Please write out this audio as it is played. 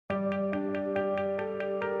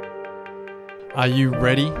Are you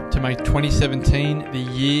ready to make 2017 the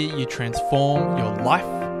year you transform your life?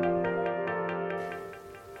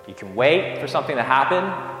 You can wait for something to happen,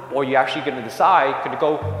 or you're actually going to decide to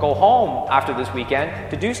go home after this weekend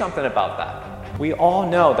to do something about that. We all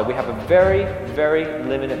know that we have a very, very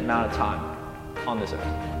limited amount of time on this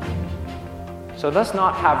earth. So let's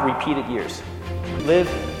not have repeated years. Live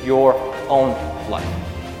your own life.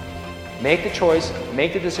 Make the choice,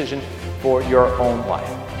 make the decision for your own life.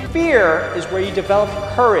 Fear is where you develop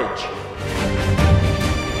courage.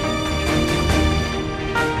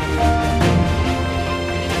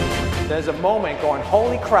 There's a moment going,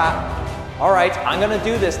 holy crap, all right, I'm going to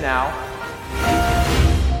do this now.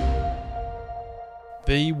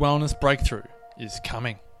 The Wellness Breakthrough is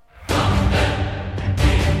coming.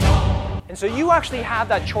 And so you actually have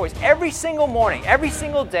that choice every single morning, every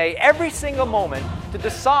single day, every single moment to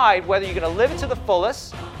decide whether you're going to live it to the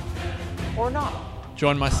fullest or not.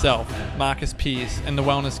 Join myself, Marcus Pearce, and the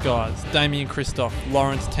Wellness Guys, Damien Christoph,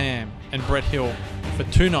 Lawrence Tam, and Brett Hill for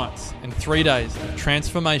 2 nights and 3 days of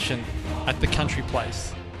transformation at the Country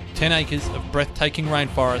Place. 10 acres of breathtaking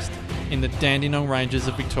rainforest in the Dandenong Ranges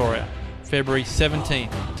of Victoria, February 17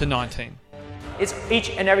 to 19. It's each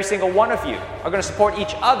and every single one of you are going to support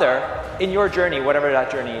each other in your journey, whatever that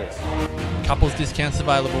journey is. Couples discounts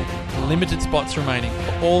available, limited spots remaining.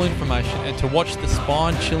 For all information and to watch the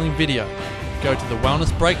spine-chilling video, go to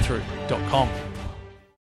thewellnessbreakthrough.com.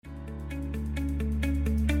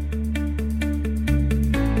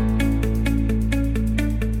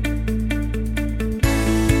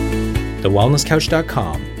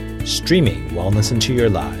 TheWellnessCouch.com, streaming wellness into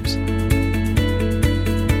your lives.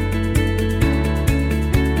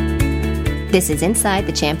 This is Inside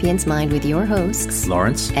the Champion's Mind with your hosts,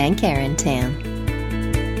 Lawrence and Karen Tam.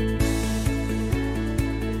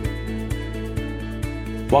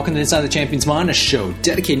 Welcome to Inside the Champion's Mind, a show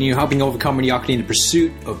dedicating you helping overcome mediocrity in the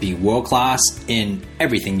pursuit of being world-class in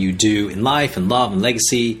everything you do in life and love and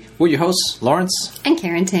legacy. We're your hosts, Lawrence and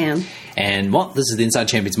Karen Tam. And, well, this is the Inside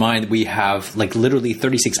Champion's Mind. We have, literally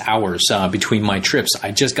 36 hours between my trips.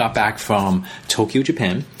 I just got back from Tokyo,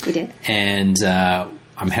 Japan. We did. And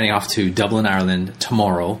I'm heading off to Dublin, Ireland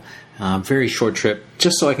tomorrow. Very short trip,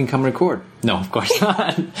 just so I can come record. No, of course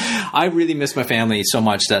not. I really miss my family so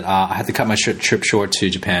much that I had to cut my trip short to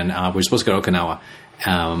Japan. We were supposed to go to Okinawa.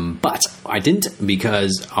 But I didn't,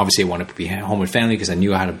 because obviously I wanted to be home with family because I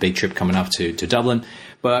knew I had a big trip coming up to Dublin.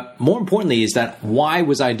 But more importantly is that why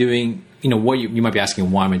was I doing, what you might be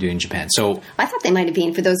asking, why am I doing Japan? So I thought they might have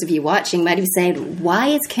been, for those of you watching, might have said, why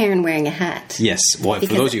is Karen wearing a hat? Yes, well,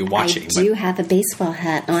 because for those of you watching. I do have a baseball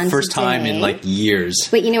hat on first today. time in years.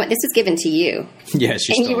 But you know what? This was given to you. Yes,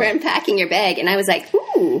 and you were unpacking your bag, and I was like,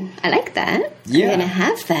 ooh, I like that. Yeah. I'm going to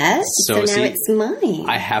have that. So now it's mine.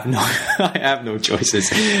 I have no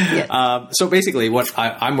choices. Yes. So basically,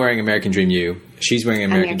 I'm wearing American Dream U. She's wearing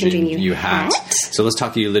an American Dream U hat. So let's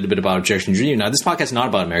talk to you a little bit about American Dream U. Now, this podcast is not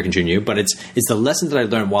about American Dream U, but it's the lessons that I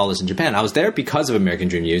learned while I was in Japan. I was there because of American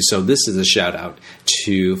Dream U. So this is a shout out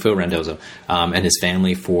to Phil Randazzo and his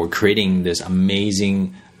family for creating this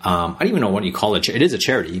amazing. I don't even know what you call it. It is a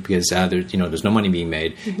charity because there's no money being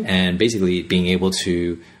made, and basically being able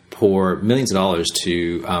to pour millions of dollars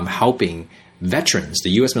to helping veterans, the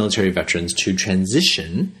U.S. military veterans, to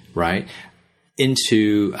transition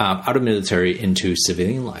into out of military into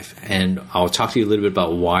civilian life. And I'll talk to you a little bit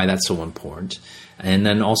about why that's so important. And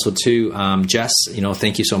then also too, Jess,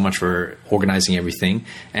 thank you so much for organizing everything.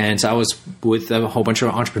 And so I was with a whole bunch of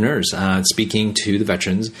entrepreneurs, speaking to the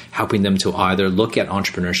veterans, helping them to either look at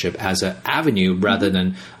entrepreneurship as an avenue rather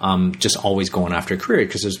than just always going after a career.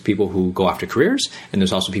 Because there's people who go after careers, and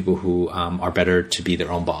there's also people who are better to be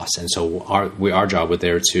their own boss. And so our job was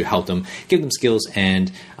there to help them, give them skills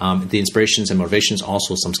and the inspirations and motivations,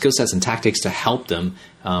 also some skill sets and tactics to help them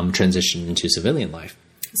transition into civilian life.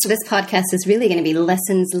 So this podcast is really going to be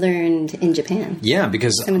lessons learned in Japan. Yeah,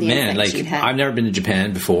 because I've never been to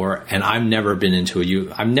Japan before, and I've never been into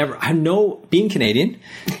being Canadian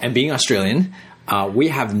and being Australian. We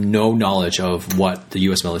have no knowledge of what the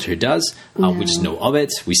U.S. military does. We just know of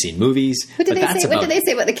it. We see movies. What do they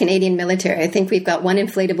say about the Canadian military? I think we've got 1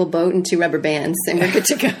 inflatable boat and 2 rubber bands, and we're good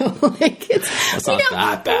to go. It's not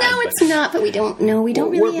that bad. No, it's not. But we don't know. We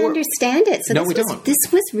don't really understand it. So we don't. This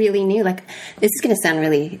was really new. This is going to sound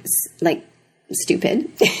really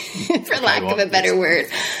stupid, for lack of a better word,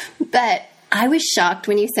 but. I was shocked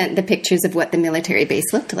when you sent the pictures of what the military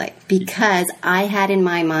base looked like, because I had in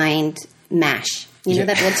my mind MASH. You know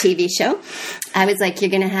that old TV show? I was like, you're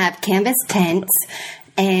going to have canvas tents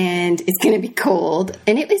and it's going to be cold.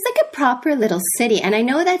 And it was like a proper little city. And I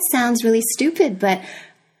know that sounds really stupid, but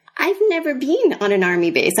I've never been on an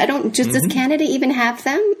army base. I don't. Does Canada even have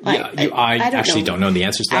them? I actually don't know the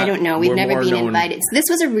answers to that. I don't know. We've never been invited. So this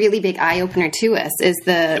was a really big eye opener to us. Is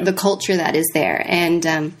the culture that is there,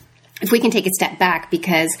 and if we can take a step back,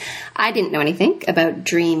 because I didn't know anything about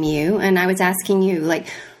Dream U, and I was asking you, like,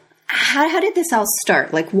 how did this all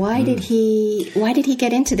start? Like, why did he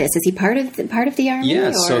get into this? Is he part of the army?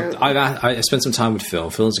 Yeah. So I spent some time with Phil.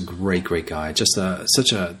 Phil is a great guy. Just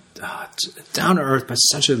such a down to earth, but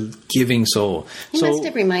such a giving soul. He must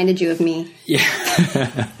have reminded you of me. Yeah.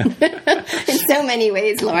 In so many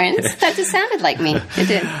ways, Lawrence. That just sounded like me. It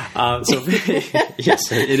did.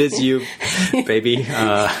 Yes, it is you, baby.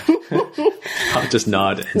 I'll just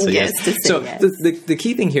nod and say yes. Yes. The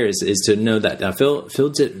key thing here is to know that Phil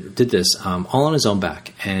did this all on his own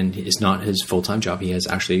back, and it's not his full-time job. He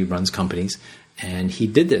actually runs companies. And he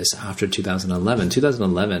did this after 2011.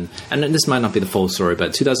 2011, and this might not be the full story,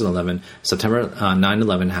 but 2011, September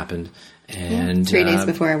 9/11 happened. And 3 days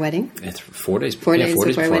before our wedding. 4 days. 4 days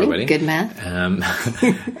before our wedding. Good math.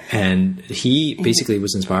 And he basically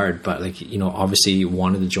was inspired, but obviously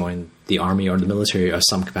wanted to join the army or the military of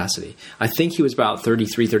some capacity. I think he was about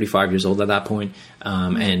 33, 35 years old at that point,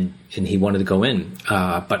 and he wanted to go in,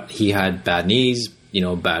 but he had bad knees.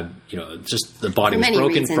 Just the body was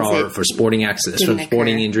broken for sporting accidents, for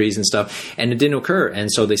sporting injuries and stuff, and it didn't occur. And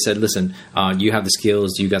so they said, "Listen, you have the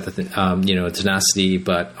skills, you got the tenacity,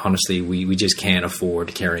 but honestly, we just can't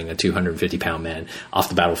afford carrying a 250-pound man off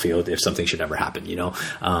the battlefield if something should ever happen.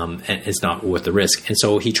 And it's not worth the risk." And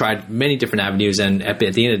so he tried many different avenues, and at the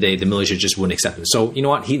end of the day, the military just wouldn't accept him. So you know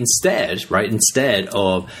what? He instead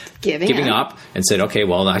of giving up and said, "Okay,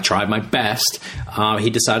 well, I tried my best," he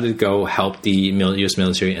decided to go help the U.S.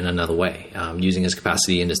 military in another way. Using his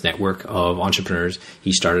capacity and his network of entrepreneurs,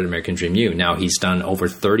 he started American Dream U. Now he's done over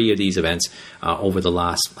 30 of these events over the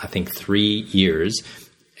last, I think, 3 years,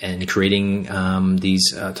 and creating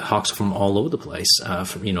these talks from all over the place.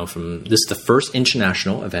 From this is the first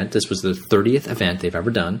international event. This was the 30th event they've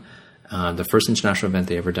ever done. The first international event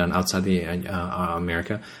they ever done outside the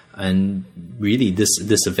America, and really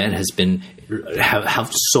this event has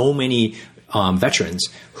have so many veterans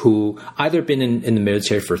who either been in the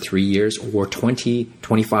military for 3 years or 20,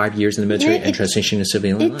 25 years in the military and transitioning to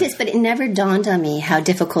civilian life. But it never dawned on me how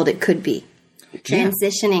difficult it could be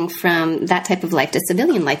transitioning from that type of life to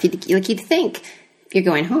civilian life. You'd think you're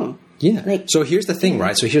going home. Yeah. So here's the thing,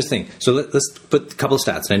 right? So let's put a couple of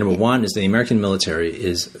stats. Number one is the American military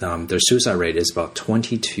is their suicide rate is about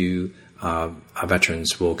 22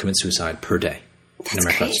 veterans will commit suicide per day. That's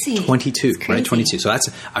crazy. 22, right? 22. So that's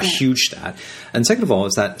a huge stat. And second of all,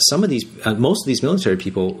 is that some of these, most of these military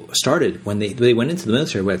people started when they went into the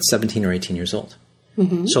military at 17 or 18 years old.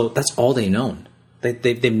 Mm-hmm. So that's all they've known.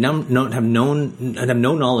 They've have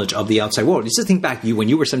no knowledge of the outside world. Just think back, when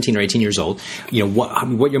you were 17 or 18 years old,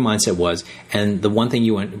 what your mindset was, and the one thing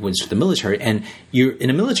you went was the military, and you're in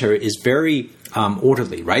the military is very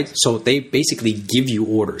orderly, right? So they basically give you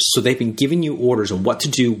orders. So they've been giving you orders of what to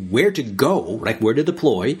do, where to go, like where to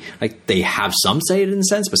deploy. Like they have some say in a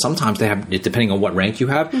sense, but sometimes they have, depending on what rank you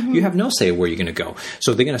have, you have no say where you're going to go.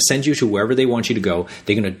 So they're going to send you to wherever they want you to go.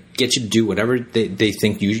 They're going to get you to do whatever they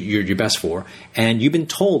think you're best for. And you've been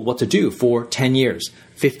told what to do for 10 years,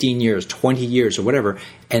 15 years, 20 years or whatever.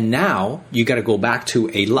 And now you got to go back to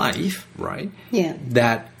a life, right? Yeah.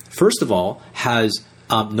 That first of all has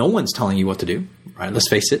no one's telling you what to do, right? Let's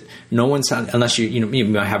face it. No one's, unless you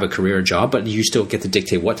might have a career or job, but you still get to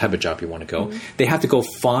dictate what type of job you want to go. Mm-hmm. They have to go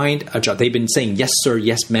find a job. They've been saying yes, sir,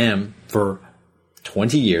 yes, ma'am for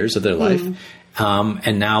 20 years of their life.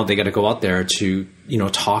 And now they got to go out there to,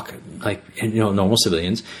 talk like, normal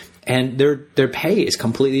civilians. And their pay is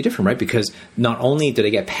completely different, right? Because not only do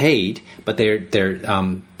they get paid, but their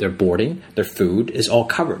boarding, their food is all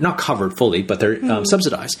covered. Not covered fully, but they're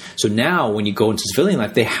subsidized. So now when you go into civilian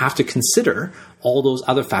life, they have to consider all those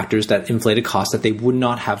other factors that inflated costs that they would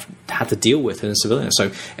not have had to deal with in a civilian. So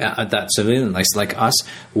that civilian like us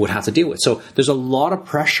would have to deal with. So there's a lot of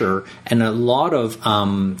pressure and a lot of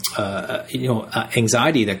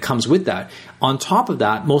anxiety that comes with that. On top of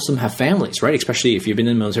that, most of them have families, right? Especially if you've been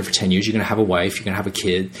in the military for 10 years, you're going to have a wife, you're going to have a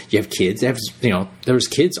kid. You have kids. They have, there's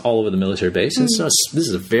kids all over the military base. Mm-hmm. So this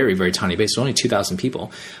is a very, very tiny base. It's only 2,000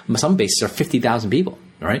 people. Some bases are 50,000 people.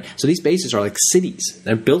 Right, so these bases are like cities.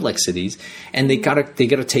 They're built like cities, and they gotta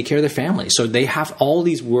take care of their families. So they have all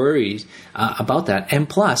these worries about that, and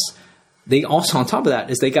plus, they also on top of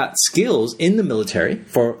that is they got skills in the military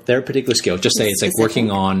for their particular skill. Just say it's like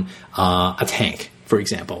working on a tank, for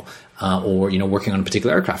example, or working on a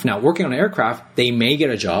particular aircraft. Now, working on an aircraft, they may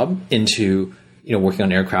get a job into working on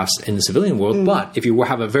aircrafts in the civilian world. But if you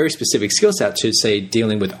have a very specific skill set to, say,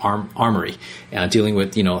 dealing with armory, dealing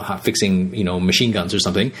with, fixing, machine guns or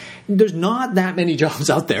something, there's not that many jobs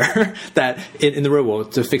out there that in the real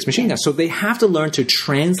world to fix machine guns. So they have to learn to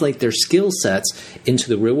translate their skill sets into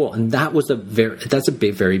the real world. And that's a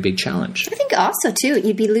very big challenge. I think also, too,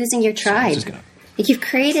 you'd be losing your tribe. Like you've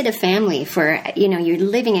created a family for, you're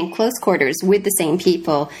living in close quarters with the same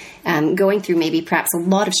people, going through maybe perhaps a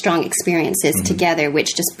lot of strong experiences together,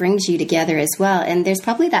 which just brings you together as well. And there's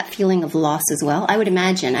probably that feeling of loss as well, I would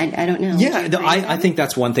imagine. I don't know. Yeah, I think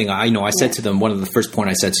that's one thing. I said to them, one of the first point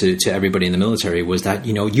I said to everybody in the military was that,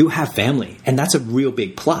 you have family. And that's a real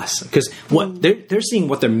big plus because what they're seeing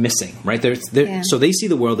what they're missing, right? So they see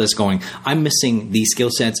the world as going, I'm missing these skill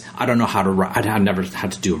sets. I don't know how to write. I've never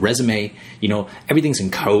had to do a resume. Everything's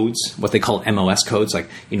in codes, what they call MOS codes. Like,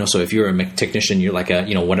 so if you're a technician, you're like a,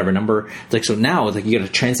 whatever number. Like, so now, like, you got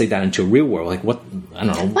to translate that into a real world. Like, what, I don't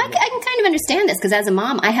know. Well, I can kind of understand this because as a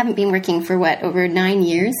mom, I haven't been working for over 9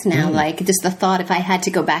 years now. Like, just the thought if I had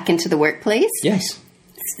to go back into the workplace. Yes.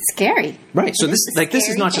 It's scary. Right. So this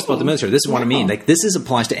is not just about the military. This is what I mean. Like this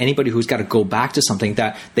applies to anybody who's got to go back to something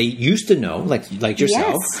that they used to know, like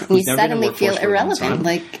yourself. Yes. You suddenly feel irrelevant.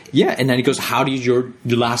 And then he goes, how do your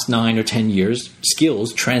last 9 or 10 years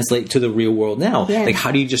skills translate to the real world now? Yeah. Like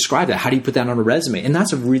how do you describe that? How do you put that on a resume? And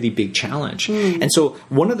that's a really big challenge. And so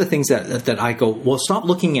one of the things that I go, well, stop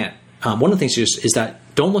looking at. One of the things is that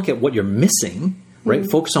don't look at what you're missing. Right?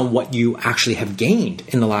 Focus on what you actually have gained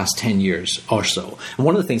in the last 10 years or so. And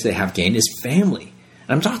one of the things they have gained is family.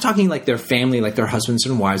 And I'm not talking like their family, like their husbands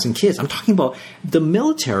and wives and kids. I'm talking about the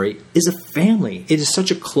military is a family. It is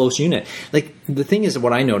such a close unit. Like the thing is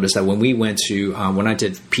what I noticed that when we went to, when I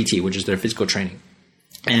did PT, which is their physical training,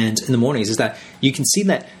 and in the mornings is that you can see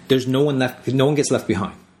that there's no one gets left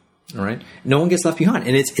behind. All right. No one gets left behind.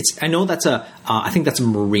 And I know that's I think that's a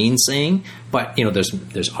Marine saying, but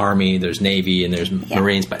there's Army, there's Navy, and there's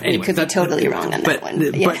Marines. But anyway, you could be totally wrong on that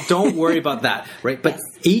one. But don't worry about that. Right. But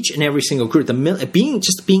each and every single group, being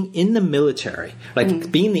in the military, like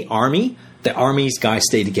being the Army's guys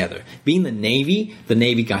stay together. Being the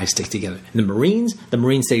Navy guys stick together. And the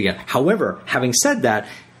Marines stay together. However, having said that,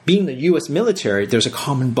 being the U.S. military, there's a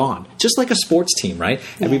common bond. Just like a sports team, right?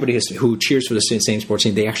 Yeah. Everybody who cheers for the same sports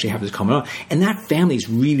team, they actually have this common bond. And that family is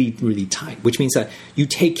really, really tight, which means that you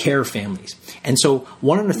take care of families. And so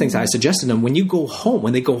one of the things I suggested them, when they go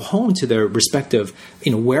home to their respective,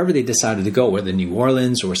 wherever they decided to go, whether New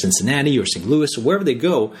Orleans or Cincinnati or St. Louis or wherever they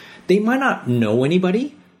go, they might not know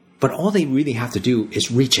anybody, but all they really have to do is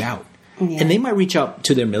reach out. Yeah. And they might reach out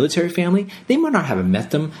to their military family. They might not have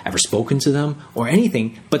met them, ever spoken to them or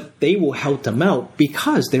anything, but they will help them out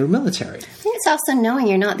because they're military. I think it's also knowing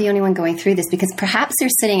you're not the only one going through this because perhaps they're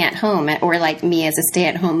sitting at home or like me as a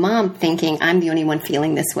stay-at-home mom thinking I'm the only one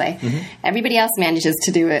feeling this way. Everybody else manages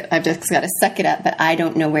to do it. I've just got to suck it up, but I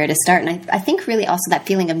don't know where to start. And I think really also that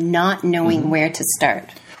feeling of not knowing where to start.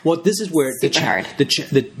 Well, this is where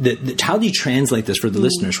how do you translate this for the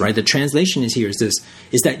listeners, right? The translation is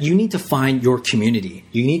that you need to find your community.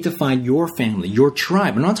 You need to find your family, your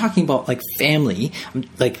tribe. I'm not talking about like family,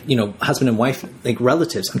 like, husband and wife, like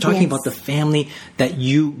relatives. I'm talking about the family that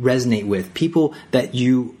you resonate with, people that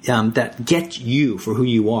you, that get you for who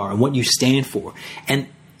you are and what you stand for. And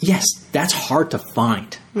yes, that's hard to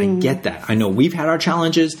find. I get that. I know we've had our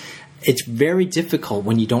challenges. It's very difficult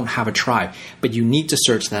when you don't have a tribe, but you need to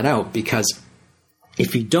search that out because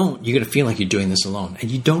if you don't, you're going to feel like you're doing this alone. And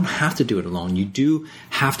you don't have to do it alone. You do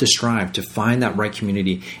have to strive to find that right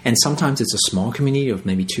community. And sometimes it's a small community of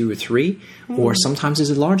maybe 2 or 3, or sometimes it's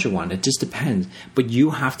a larger one. It just depends. But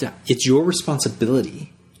it's your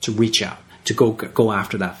responsibility to reach out, to go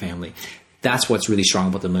after that family. That's what's really strong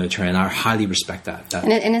about the military, and I highly respect that.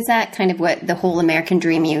 And is that kind of what the whole American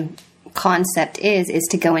Dream concept is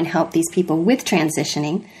to go and help these people with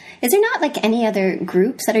transitioning? Is there not like any other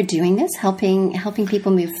groups that are doing this, helping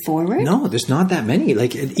people move forward? No, there's not that many.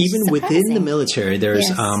 Like even within the military, there's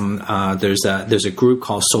a group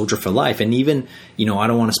called Soldier for Life, and even I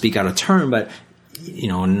don't want to speak out of turn, but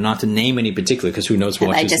not to name any particular because who knows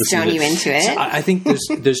what. I just thrown you into it. So I think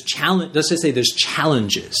there's challenge. Let's just say there's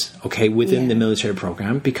challenges, within the military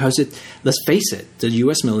program because let's face it, the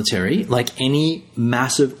U.S. military, like any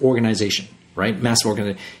massive organization, right?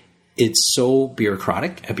 It's so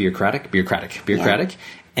bureaucratic,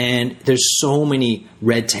 and there's so many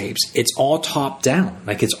red tapes. It's all top down,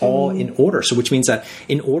 like it's all in order. So which means that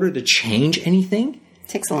in order to change anything,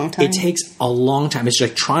 takes a long time. It takes a long time. It's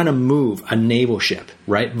like trying to move a naval ship,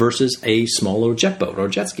 right, versus a smaller jet boat or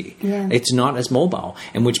jet ski. Yeah. It's not as mobile,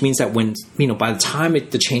 and which means that when by the time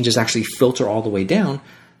the changes actually filter all the way down,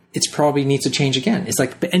 it's probably needs to change again. It's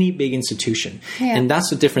like any big institution. Yeah. And that's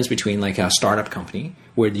the difference between like a startup company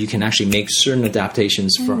where you can actually make certain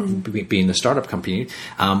adaptations from being the startup company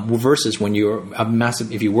versus when you're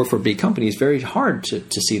if you work for a big company, it's very hard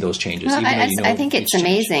to see those changes. Well, I think it's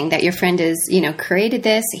amazing that your friend is, created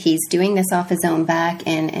this. He's doing this off his own back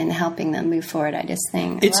and helping them move forward. I just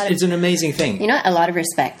think it's an amazing thing. A lot of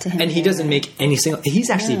respect to him. And he doesn't make any single, he's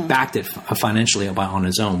actually backed it financially on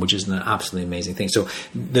his own, which is an absolutely amazing thing. So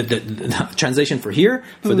the translation for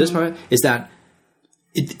this part is that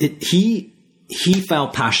he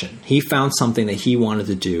found passion. He found something that he wanted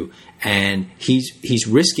to do, and he's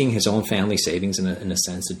risking his own family savings in a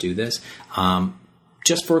sense to do this,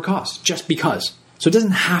 just for a cause, just because. So it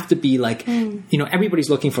doesn't have to be like, everybody's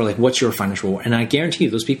looking for like, what's your financial reward? And I guarantee you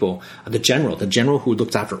those people, the general who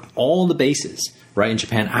looked after all the bases, right, in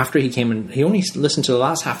Japan, after he came in, he only listened to the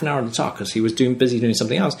last half an hour of the talk because he was busy doing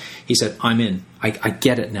something else. He said, I'm in. I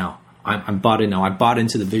get it now. I'm bought in now. I bought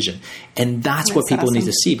into the vision. And that's what people need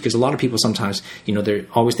to see, because a lot of people sometimes, they're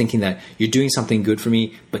always thinking that you're doing something good for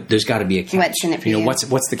me, but there's got to be a catch. What's in it for you?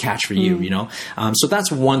 What's the catch for you, So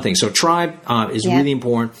that's one thing. So tribe is really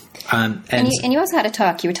important. And you also had a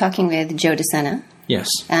talk. You were talking with Joe DeSena. Yes.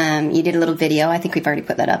 You did a little video. I think we've already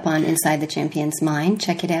put that up on Inside the Champion's Mind.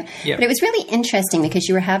 Check it out. Yeah. But it was really interesting because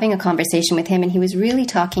you were having a conversation with him, and he was really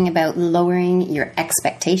talking about lowering your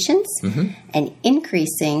expectations and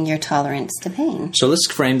increasing your tolerance to pain. So let's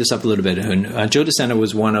frame this up a little bit. Joe DeSena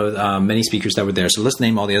was one of many speakers that were there. So let's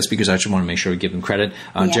name all the other speakers. I just want to make sure we give them credit.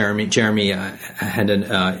 Jeremy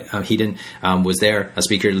Hedden was there, a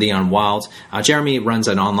speaker. Leon Wild. Jeremy runs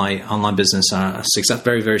an online business,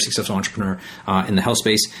 very, very successful entrepreneur in the health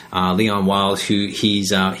space. Leon Wild, who he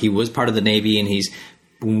was part of the Navy, and he's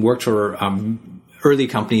worked for early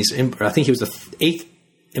companies. I think he was the 13th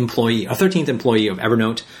employee of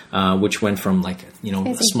Evernote, which went from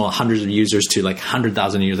small hundreds of users to like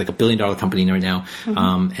 100,000 users, like $1 billion company right now.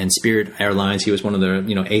 And Spirit Airlines, he was one of the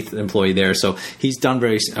 8th employee there. So he's done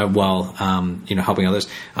very well, helping others.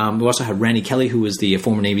 We also have Randy Kelly, who was the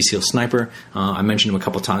former Navy SEAL sniper. I mentioned him a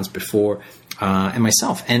couple of times before. And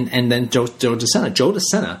myself, and then Joe DeSena. Joe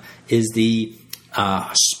DeSena is the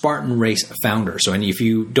Spartan Race founder. So, and if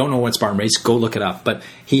you don't know what Spartan Race, go look it up. But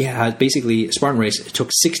he had basically Spartan Race. It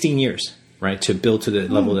took 16 years, right, to build to the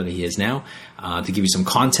level that he is now. To give you some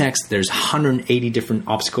context, there's 180 different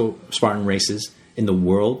obstacle Spartan races in the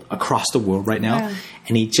world, across the world right now. Wow.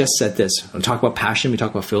 And he just said this. We talk about passion. We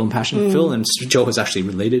talk about Phil and passion. Phil and Joe is actually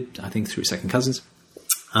related, I think, through second cousins.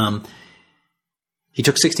 He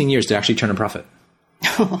took 16 years to actually turn a profit.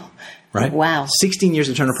 Right? Wow. 16 years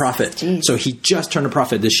to turn a profit. Jeez. So he just turned a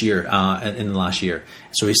profit this year, in the last year.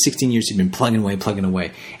 So he's 16 years, he's been plugging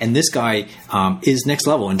away. And this guy is next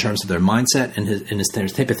level in terms of their mindset and his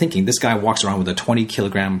type of thinking. This guy walks around with a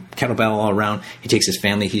 20-kilogram kettlebell all around. He takes his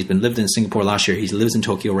family. He's been lived in Singapore last year. He lives in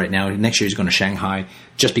Tokyo right now. Next year he's going to Shanghai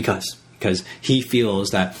just because he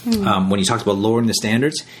feels that when he talks about lowering the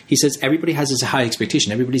standards, he says everybody has this high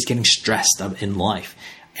expectation. Everybody's getting stressed up in life.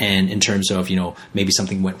 And in terms of, maybe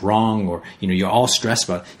something went wrong or, you're all stressed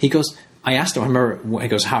about it. He goes, I asked him, I remember, he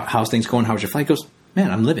goes, how's things going? How's your flight? He goes,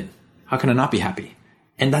 man, I'm living. How can I not be happy?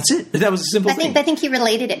 And that's it. That was a simple thing. I think he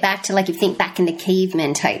related it back to, you think back in the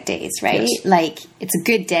caveman type days, right? Yes. It's a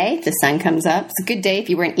good day if the sun comes up. It's a good day if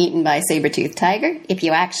you weren't eaten by a saber-toothed tiger, if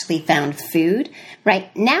you actually found food,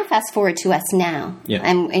 right? Now, fast forward to us now. Yeah.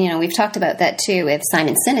 And, we've talked about that, too, with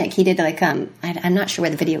Simon Sinek. He did, I'm not sure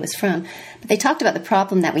where the video was from, but they talked about the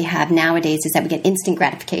problem that we have nowadays is that we get instant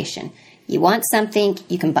gratification. You want something,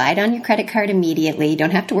 you can buy it on your credit card immediately. You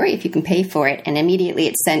don't have to worry if you can pay for it. And immediately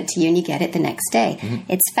it's sent to you and you get it the next day.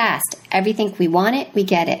 It's fast. Everything we want it, we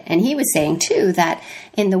get it. And he was saying, too, that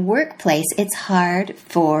in the workplace, it's hard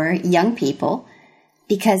for young people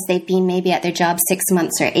because they've been maybe at their job 6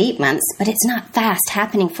 months or 8 months, but it's not fast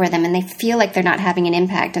happening for them. And they feel like they're not having an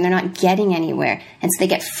impact and they're not getting anywhere. And so they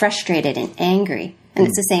get frustrated and angry. And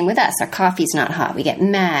it's the same with us. Our coffee's not hot. We get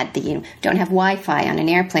mad that you don't have Wi-Fi on an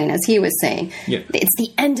airplane, as he was saying. Yeah. It's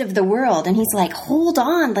the end of the world. And he's like, hold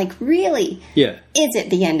on. Really? Yeah. Is it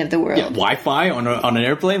the end of the world? Yeah, Wi-Fi on an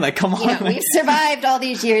airplane? Come on. We've survived all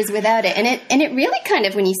these years without it. And it really kind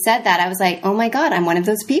of, when he said that, I was like, oh my God, I'm one of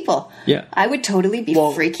those people. Yeah. I would totally be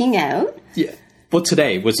freaking out. Yeah. Well,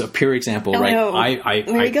 today was a pure example, right? No. Where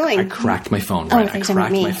are you going? I cracked my phone, right? I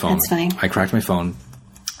cracked my phone. That's fine. I cracked my phone.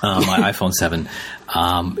 My iPhone 7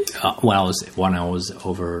 when I was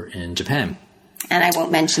over in Japan. And I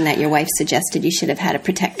won't mention that your wife suggested you should have had a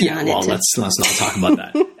protector on it. Well, let's not talk about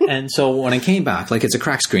that. And so when I came back, it's a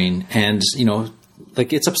cracked screen, and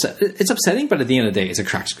it's upsetting, but at the end of the day, it's a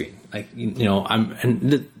cracked screen.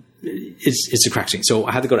 it's a crack screen. So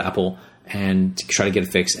I had to go to Apple and try to get it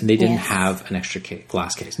fixed, and they didn't have an extra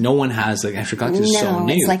glass case. No one has like extra glass case. It's so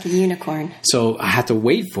new. It's like a unicorn. So I had to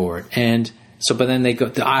wait for it, and so but then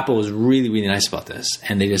the Apple was really, really nice about this,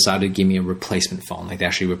 and they decided to give me a replacement phone. Like they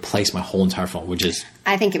actually replaced my whole entire phone, which is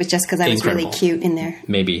I think it was just because I was really cute in there.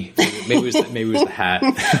 Maybe it was the hat.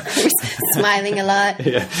 Smiling a lot.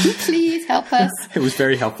 Yeah. Please help us. It was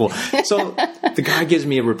very helpful. So the guy gives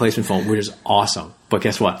me a replacement phone, which is awesome. But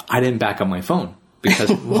guess what? I didn't back up my phone.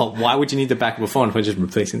 Because, well, why would you need to back up a phone if I'm just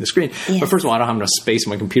replacing the screen? Yes. But first of all, I don't have enough space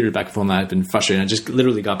on my computer to back up a phone. I've been frustrated. I just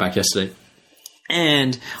literally got back yesterday.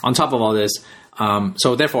 And on top of all this,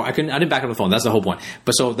 so therefore I didn't back up the phone. That's the whole point.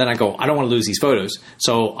 But so then I go, I don't want to lose these photos.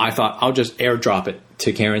 So I thought I'll just airdrop it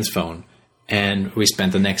to Karen's phone. And we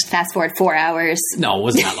spent the next... Fast forward 4 hours. No, it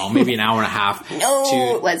wasn't that long. Maybe an hour and a half.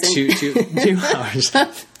 No, it wasn't. 2 hours.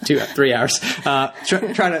 3 hours.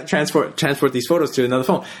 Try to transport these photos to another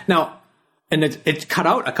phone. Now... And it cut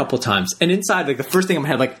out a couple times. And inside, like, the first thing in my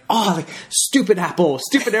head, like, oh, like, stupid Apple,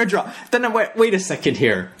 stupid AirDrop. Then I went, wait a second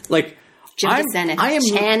here. Like, Joe DeSena.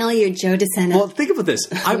 Channel your Joe DeSena. Well, think about this.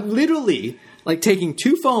 I'm literally, like, taking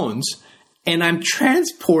 2 phones, and I'm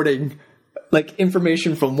transporting, like,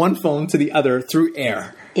 information from one phone to the other through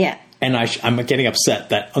air. Yeah. And I'm getting upset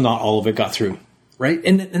that not all of it got through. Right?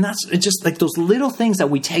 And that's it's just like those little things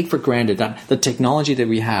that we take for granted, that the technology that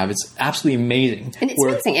we have, it's absolutely amazing. And it's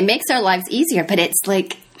amazing. It makes our lives easier, but it's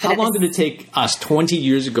like... How long did it take us 20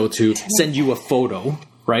 years ago to send you a photo,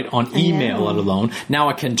 right, on email, let alone? Now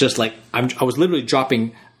I can just like... I was literally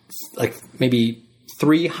dropping like maybe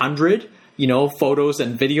 300... photos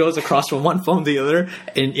and videos across from one phone to the other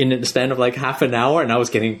in the span of like half an hour, and I was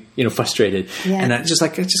getting, frustrated. Yeah. And I just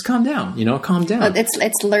calm down, calm down. Well,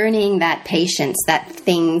 it's learning that patience, that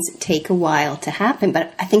things take a while to happen,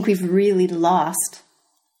 but I think we've really lost.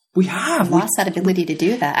 We have lost that ability to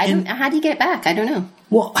do that. How do you get it back? I don't know.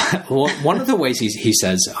 Well, one of the ways he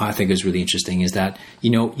says, I think is really interesting, is that,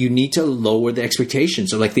 you need to lower the expectation.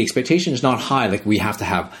 So like the expectation is not high. Like we have to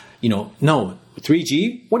have, no,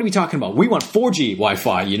 3G? What are we talking about? We want 4G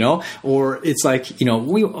Wi-Fi, or it's like,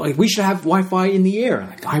 we should have Wi-Fi in the air.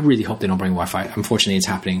 Like, I really hope they don't bring Wi-Fi. Unfortunately, it's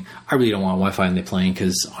happening. I really don't want Wi-Fi in the plane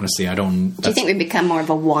because honestly, I don't. Do you think we've become more of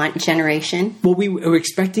a want generation? Well, we're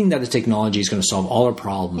expecting that the technology is going to solve all our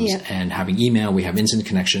problems, and having email, we have instant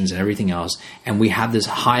connections and everything else, and we have this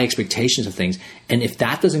high expectations of things. And if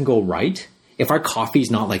that doesn't go right, if our coffee is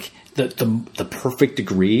not like the perfect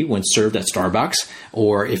degree when served at Starbucks,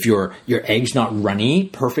 or if your egg's not runny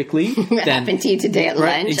perfectly, what happened to you today at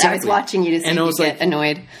lunch? Exactly. I was watching you to see you get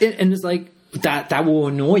annoyed. And it's like that will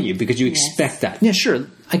annoy you because you expect that. Yeah, sure.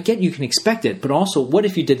 I get you can expect it, but also what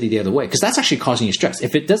if you did it the other way? Because that's actually causing you stress.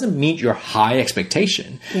 If it doesn't meet your high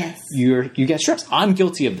expectation, you get stressed. I'm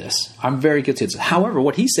guilty of this. I'm very guilty of this. However,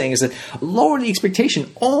 what he's saying is that lower the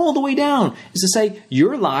expectation all the way down is to say,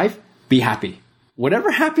 you're alive, be happy.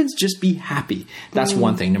 Whatever happens, just be happy. That's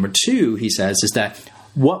one thing. Number 2, he says, is that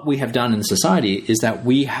what we have done in society is that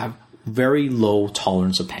we have very low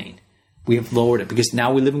tolerance of pain. We have lowered it because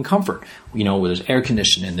now we live in comfort. Where there's air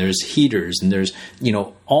conditioning, there's heaters, and there's,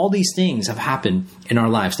 all these things have happened in our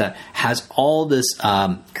lives that has all this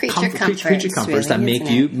creature comforts really, that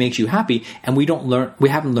make you happy, and we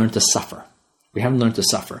haven't learned to suffer. We haven't learned to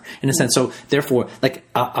suffer in a sense. So therefore, like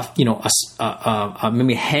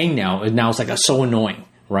maybe a hang now is like so annoying,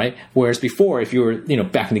 right? Whereas before, if you were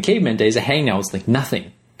back in the caveman days, a hang now is like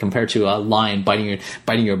nothing compared to a lion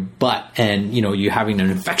biting your butt and you having an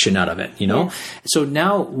infection out of it. So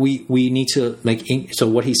now we need to so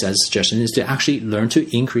what he says, suggestion is to actually learn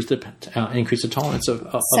to increase the tolerance of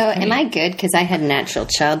pain. Am I good because I had natural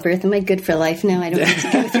childbirth? Am I good for life now? I don't need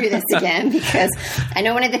to go through this again because I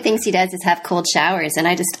know one of the things he does is have cold showers, and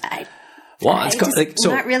I'm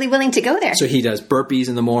not really willing to go there. So he does burpees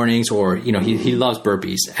in the mornings, or he loves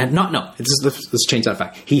burpees. And let's change that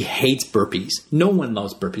fact. He hates burpees. No one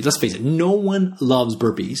loves burpees. Let's face it, no one loves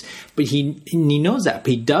burpees. But he knows that. But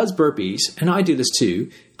he does burpees, and I do this too.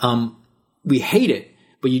 We hate it,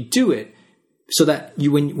 but you do it so that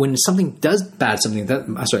when something bad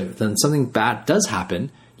does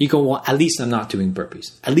happen, you go, well, at least I'm not doing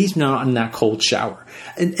burpees. At least I'm not in that cold shower.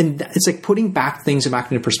 And it's like putting things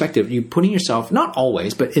back into perspective. You're putting yourself, not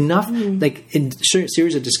always, but enough, like in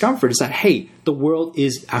series of discomfort, is that, hey, the world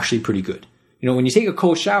is actually pretty good. When you take a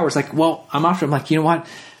cold shower, it's like, well, I'm like, you know what?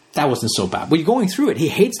 That wasn't so bad. But you're going through it. He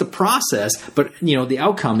hates the process, but, the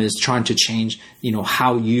outcome is trying to change,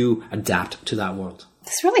 how you adapt to that world.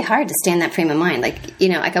 It's really hard to stay in that frame of mind. Like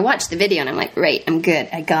I watch the video and I'm like, right, I'm good.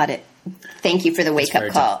 I got it. thank you for the wake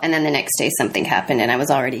up call. And then the next day something happened and I was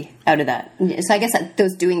already out of that. So I guess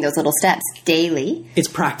doing those little steps daily. It's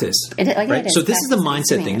practice. Right? So this is the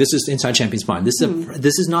mindset thing. This is Inside Champions Mind. This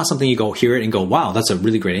is not something you go hear it and go, wow, that's a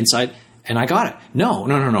really great insight. And I got it.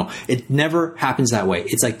 No. It never happens that way.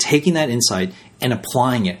 It's like taking that insight and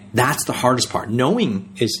applying it. That's the hardest part.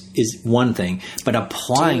 Knowing is one thing, but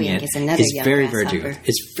applying it is very, very difficult.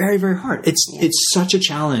 It's very, very hard. It's such a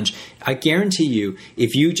challenge. I guarantee you,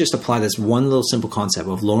 if you just apply this one little simple concept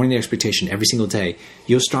of lowering the expectation every single day,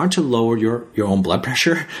 you'll start to lower your own blood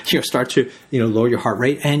pressure. You'll start to lower your heart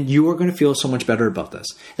rate, and you are going to feel so much better about this.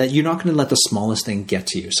 That you're not going to let the smallest thing get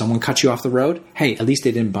to you. Someone cut you off the road. Hey, at least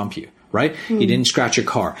they didn't bump you. Right? You didn't scratch your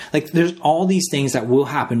car. Like there's all these things that will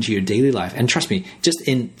happen to your daily life. And trust me, just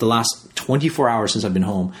in the last 24 hours since I've been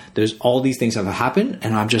home, there's all these things that have happened.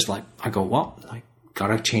 And I'm just like, I go, well, I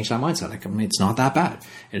gotta change that mindset. Like, I mean, it's not that bad.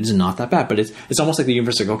 It is not that bad, but it's almost like the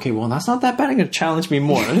universe like, okay, well, that's not that bad. I'm going to challenge me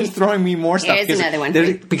more. It's throwing me more stuff. Here's another one.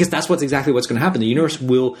 Because that's exactly what's going to happen. The universe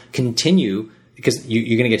will continue because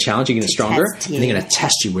you're going to get challenged, you're going to get stronger, and they're going to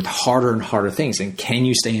test you with harder and harder things. And can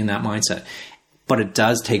you stay in that mindset? But it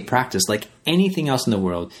does take practice. Like anything else in the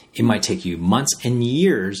world, it might take you months and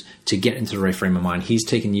years to get into the right frame of mind. He's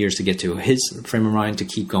taken years to get to his frame of mind to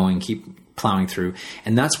keep going, keep plowing through.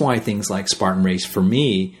 And that's why things like Spartan Race for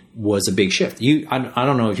me was a big shift. I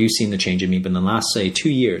don't know if you've seen the change in me, but in the last, say, 2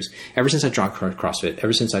 years, ever since I dropped CrossFit,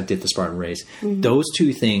 ever since I did the Spartan Race, those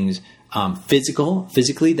two things,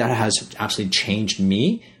 physically, that has absolutely changed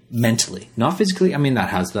me. Mentally, not physically. I mean, that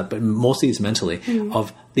has that, but mostly it's mentally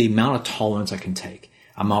of the amount of tolerance I can take,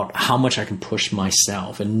 about how much I can push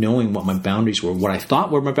myself, and knowing what my boundaries were, what I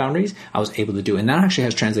thought were my boundaries, I was able to do. And that actually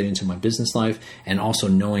has translated into my business life, and also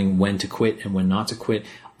knowing when to quit and when not to quit.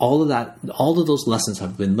 All of that, all of those lessons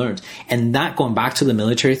have been learned. And that, going back to the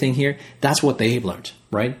military thing here, that's what they've learned,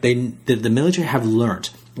 right? The military have learned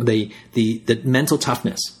the mental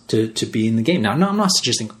toughness to be in the game. Now, I'm not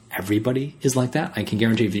suggesting everybody is like that. I can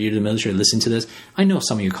guarantee if you're in the military, listen to this. I know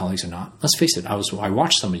some of your colleagues are not. Let's face it. I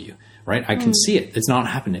watched some of you, right? I can see it. It's not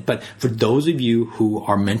happening. But for those of you who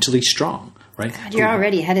are mentally strong, right? God, you're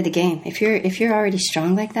already ahead of the game. If you're already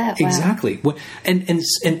strong like that, wow. Exactly. And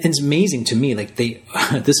it's amazing to me. Like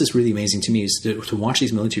this is really amazing to me is to watch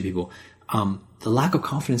these military people. The lack of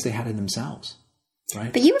confidence they had in themselves.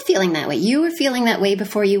 Right. But you were feeling that way. You were feeling that way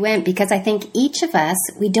before you went, because I think each of us,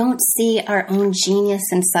 we don't see our own genius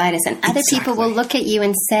inside us. And other people will look at you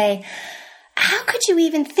and say, how could you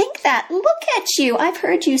even think that? Look at you. I've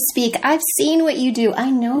heard you speak. I've seen what you do.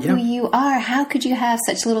 I know who you are. How could you have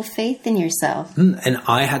such little faith in yourself? And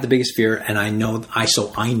I had the biggest fear, and I know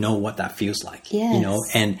what that feels like. Yes.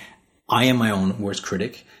 And I am my own worst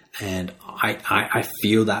critic. And I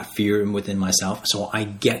feel that fear within myself. So I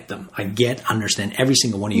get them. Understand every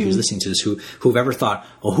single one of you who's listening to this, who've ever thought,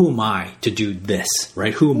 well, who am I to do this,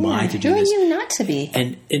 right? Who am I to do this? Who are you not to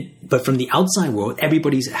be? But from the outside world,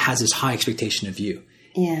 everybody has this high expectation of you.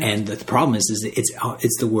 Yeah. And the problem is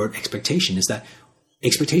it's the word expectation. Is that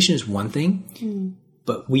expectation is one thing,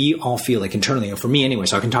 but we all feel like internally, for me anyway,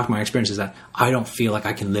 so I can talk my experiences, that I don't feel like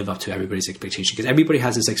I can live up to everybody's expectation, because everybody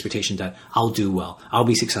has this expectation that I'll do well, I'll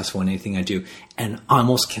be successful in anything I do, and I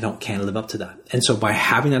almost can't live up to that. And so by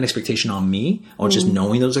having that expectation on me, or just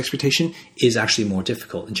knowing those expectations, is actually more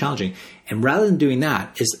difficult and challenging. And rather than doing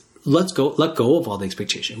that, is let go of all the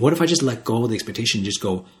expectation. What if I just let go of the expectation and just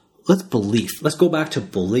go, let's go back to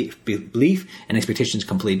belief. Belief and expectation is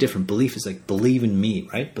completely different. Belief is like, believe in me,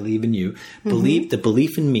 right? Believe in you.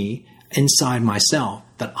 Belief in me inside myself,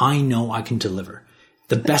 that I know I can deliver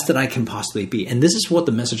the best that I can possibly be. And this is what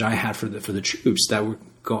the message I had for the troops that were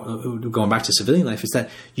going back to civilian life, is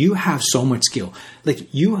that you have so much skill. Like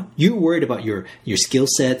you're worried about your skill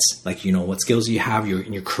sets, like, what skills you have,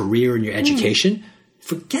 in your career and your education.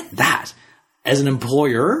 Forget that. As an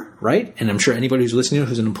employer, right? And I'm sure anybody who's listening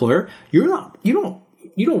who's an employer, you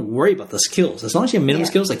don't worry about the skills. As long as you have minimum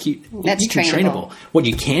skills, like you can trainable. What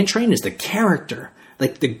you can train is the character,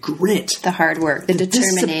 like the grit, the hard work, the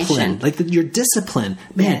determination, discipline, your discipline.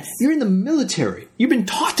 Man, you're in the military. You've been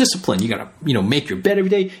taught discipline. You got to, make your bed every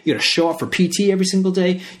day. You got to show up for PT every single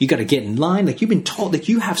day. You got to get in line. Like, you've been taught, like,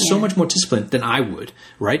 you have so much more discipline than I would,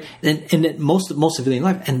 right? And most civilian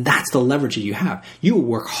life, and that's the leverage that you have. You will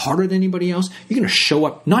work harder than anybody else. You're going to show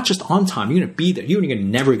up not just on time. You're going to be there. You're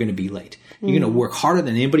never going to be late. You're going to work harder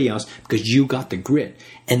than anybody else because you got the grit.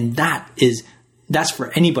 And that's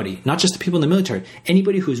for anybody, not just the people in the military.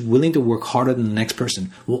 Anybody who's willing to work harder than the next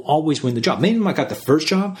person will always win the job. Maybe they might got the first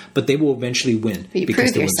job, but they will eventually win. But you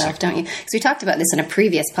prove yourself, don't you? Because we talked about this in a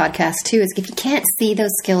previous podcast too, is if you can't see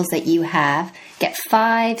those skills that you have, get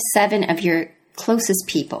 5-7 of your closest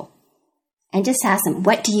people and just ask them,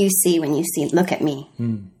 what do you see when you look at me?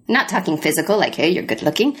 I'm not talking physical, like, hey, you're good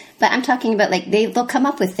looking, but I'm talking about like they'll come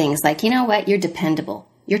up with things like, you know what, you're dependable,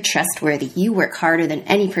 you're trustworthy, you work harder than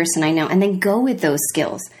any person I know, and then go with those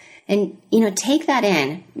skills. And, take that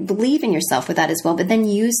in, believe in yourself with that as well, but then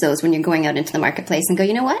use those when you're going out into the marketplace and go,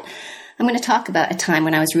 you know what? I'm going to talk about a time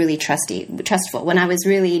when I was really trustful, when I was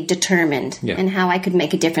really determined, and how I could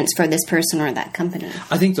make a difference for this person or that company.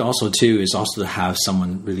 I think also, too, is also to have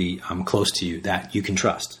someone really close to you that you can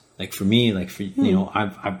trust. Like for me,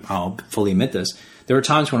 I'll fully admit this. There were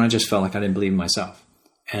times when I just felt like I didn't believe in myself.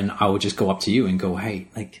 And I would just go up to you and go, hey,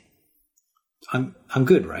 like, I'm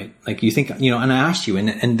good, right? Like you think, and I asked you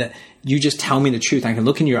and that you just tell me the truth. I can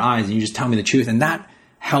look in your eyes and you just tell me the truth. And that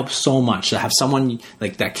helps so much to have someone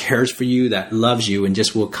like that cares for you, that loves you, and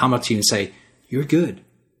just will come up to you and say, you're good.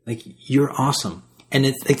 Like you're awesome. And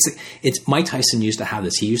it's Mike Tyson used to have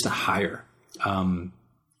this. He used to hire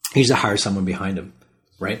someone behind him.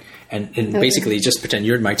 Right. And basically just pretend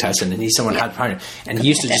you're Mike Tyson and he's someone had behind him. And he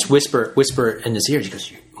used to just whisper in his ear. He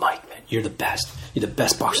goes, Mike, man, you're the best. You're the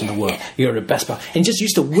best boxer in the world. You're the best boxer. And just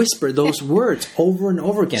used to whisper those words over and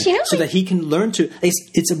over again so that he can learn to,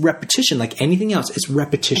 it's a repetition like anything else. It's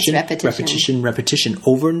repetition, repetition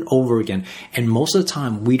over and over again. And most of the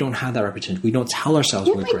time we don't have that repetition. We don't tell ourselves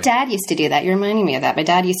we're great. My dad used to do that. You're reminding me of that. My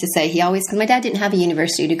dad used to say because my dad didn't have a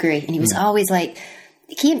university degree and he was always like,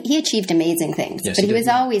 he achieved amazing things, but he was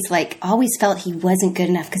always felt he wasn't good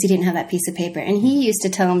enough because he didn't have that piece of paper. And he used to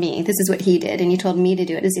tell me, this is what he did, and he told me to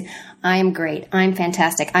do it, is I am great, I'm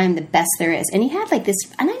fantastic, I am the best there is. And he had like this,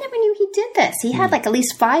 and I never knew he did this. He had like at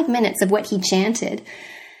least 5 minutes of what he chanted,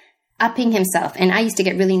 upping himself. And I used to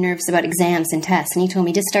get really nervous about exams and tests, and he told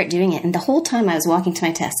me, just start doing it. And the whole time I was walking to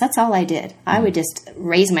my test, that's all I did. I would just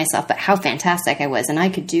raise myself, but how fantastic I was, and I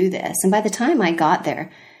could do this. And by the time I got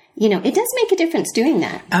there, it does make a difference doing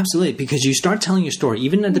that. Absolutely, because you start telling your story.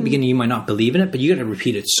 Even at the beginning, you might not believe in it, but you got to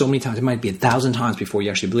repeat it so many times. It might be 1,000 times before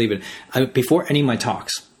you actually believe it. Before any of my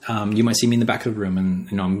talks, you might see me in the back of the room,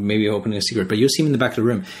 and maybe opening a secret, but you'll see me in the back of the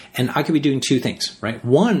room, and I could be doing two things, right?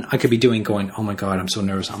 One, I could be going, oh my God, I'm so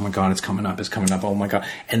nervous. Oh my God, it's coming up. Oh my God.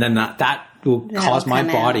 And then that will cause my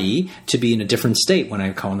body to be in a different state when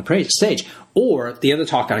I come on the stage. Or the other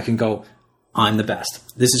talk, I can go, I'm the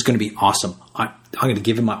best. This is going to be awesome. I'm going to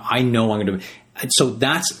give him I know I'm going to. So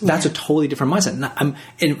that's a totally different mindset.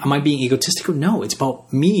 Am I being egotistical? No, it's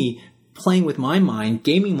about me playing with my mind,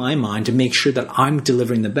 gaming my mind to make sure that I'm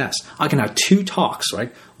delivering the best. I can have two talks,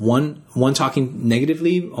 right? One talking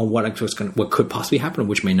negatively on what could possibly happen,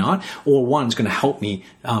 which may not, or one's going to help me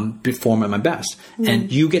perform at my best.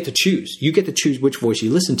 And you get to choose. You get to choose which voice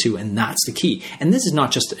you listen to, and that's the key. And this is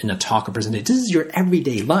not just in a talk or presentation. This is your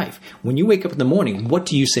everyday life. When you wake up in the morning, what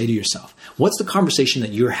do you say to yourself? What's the conversation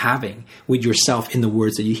that you're having with yourself in the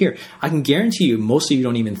words that you hear? I can guarantee you, most of you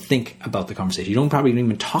don't even think about the conversation. You probably don't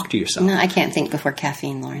even talk to yourself. No, I can't think before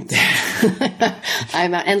caffeine, Lawrence.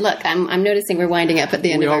 And look, I'm noticing we're winding up at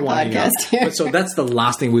the end of our podcast here. But so that's the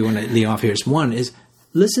last thing we want to leave off here is one is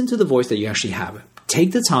listen to the voice that you actually have.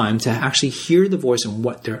 Take the time to actually hear the voice and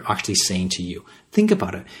what they're actually saying to you. Think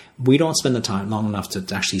about it. We don't spend the time long enough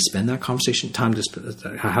to actually spend that time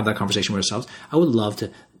to have that conversation with ourselves. I would love to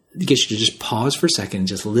get you to just pause for a second and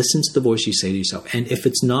just listen to the voice you say to yourself. And if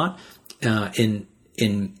it's not in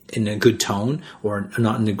a good tone or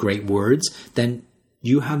not in the great words, then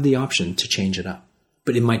you have the option to change it up.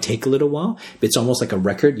 But it might take a little while. It's almost like a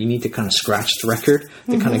record. You need to kind of scratch the record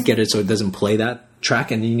to kind of get it so it doesn't play that track,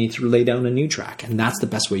 and you need to lay down a new track. And that's the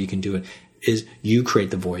best way you can do it, is you create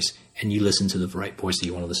the voice and you listen to the right voice that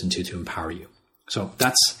you want to listen to empower you. So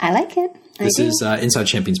I like it. This is Inside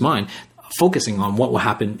Champion's Mind, focusing on what will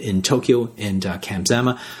happen in Tokyo and Camp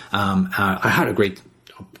Zama. I had a great...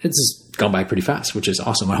 It's gone by pretty fast, which is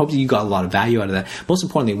awesome. I hope that you got a lot of value out of that. Most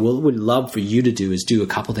importantly, what we'd love for you to do is do a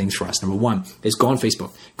couple things for us. Number one is go on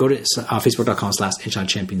Facebook. Go to facebook.com/Inside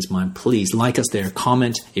Champions Mind. Please like us there.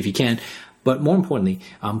 Comment if you can. But more importantly,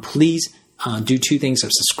 please do two things.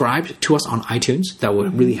 Subscribe to us on iTunes. That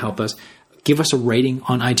would really help us. Give us a rating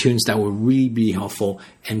on iTunes. That would really be helpful.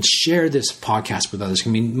 And share this podcast with others. I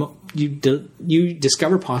mean, you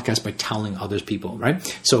discover podcasts by telling other people, right?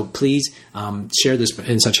 So please share this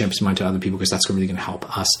Inside Champions Mind to other people, because that's really going to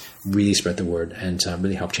help us really spread the word and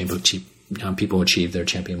really help people achieve their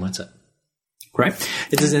champion mindset. Right?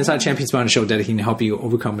 This is Inside Champions Mind, a show dedicated to help you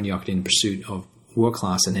overcome mediocrity in pursuit of world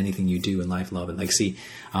class in anything you do in life, love, and legacy.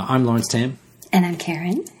 I'm Lawrence Tam. And I'm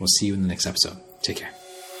Karen. We'll see you in the next episode. Take care.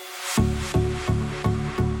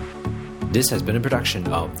 This has been a production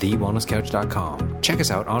of TheWellnessCouch.com. Check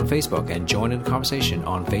us out on Facebook and join in the conversation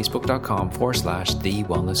on Facebook.com/The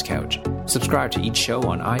Wellness Couch. Subscribe to each show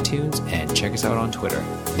on iTunes and check us out on Twitter.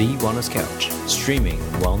 The Wellness Couch, streaming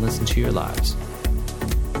wellness into your lives.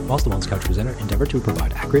 Whilst the Wellness Couch presenter endeavor to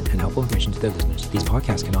provide accurate and helpful information to their listeners, these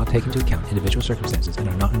podcasts cannot take into account individual circumstances and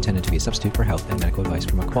are not intended to be a substitute for health and medical advice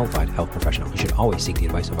from a qualified health professional. You should always seek the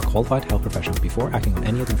advice of a qualified health professional before acting on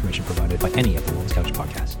any of the information provided by any of the Wellness Couch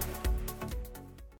podcasts.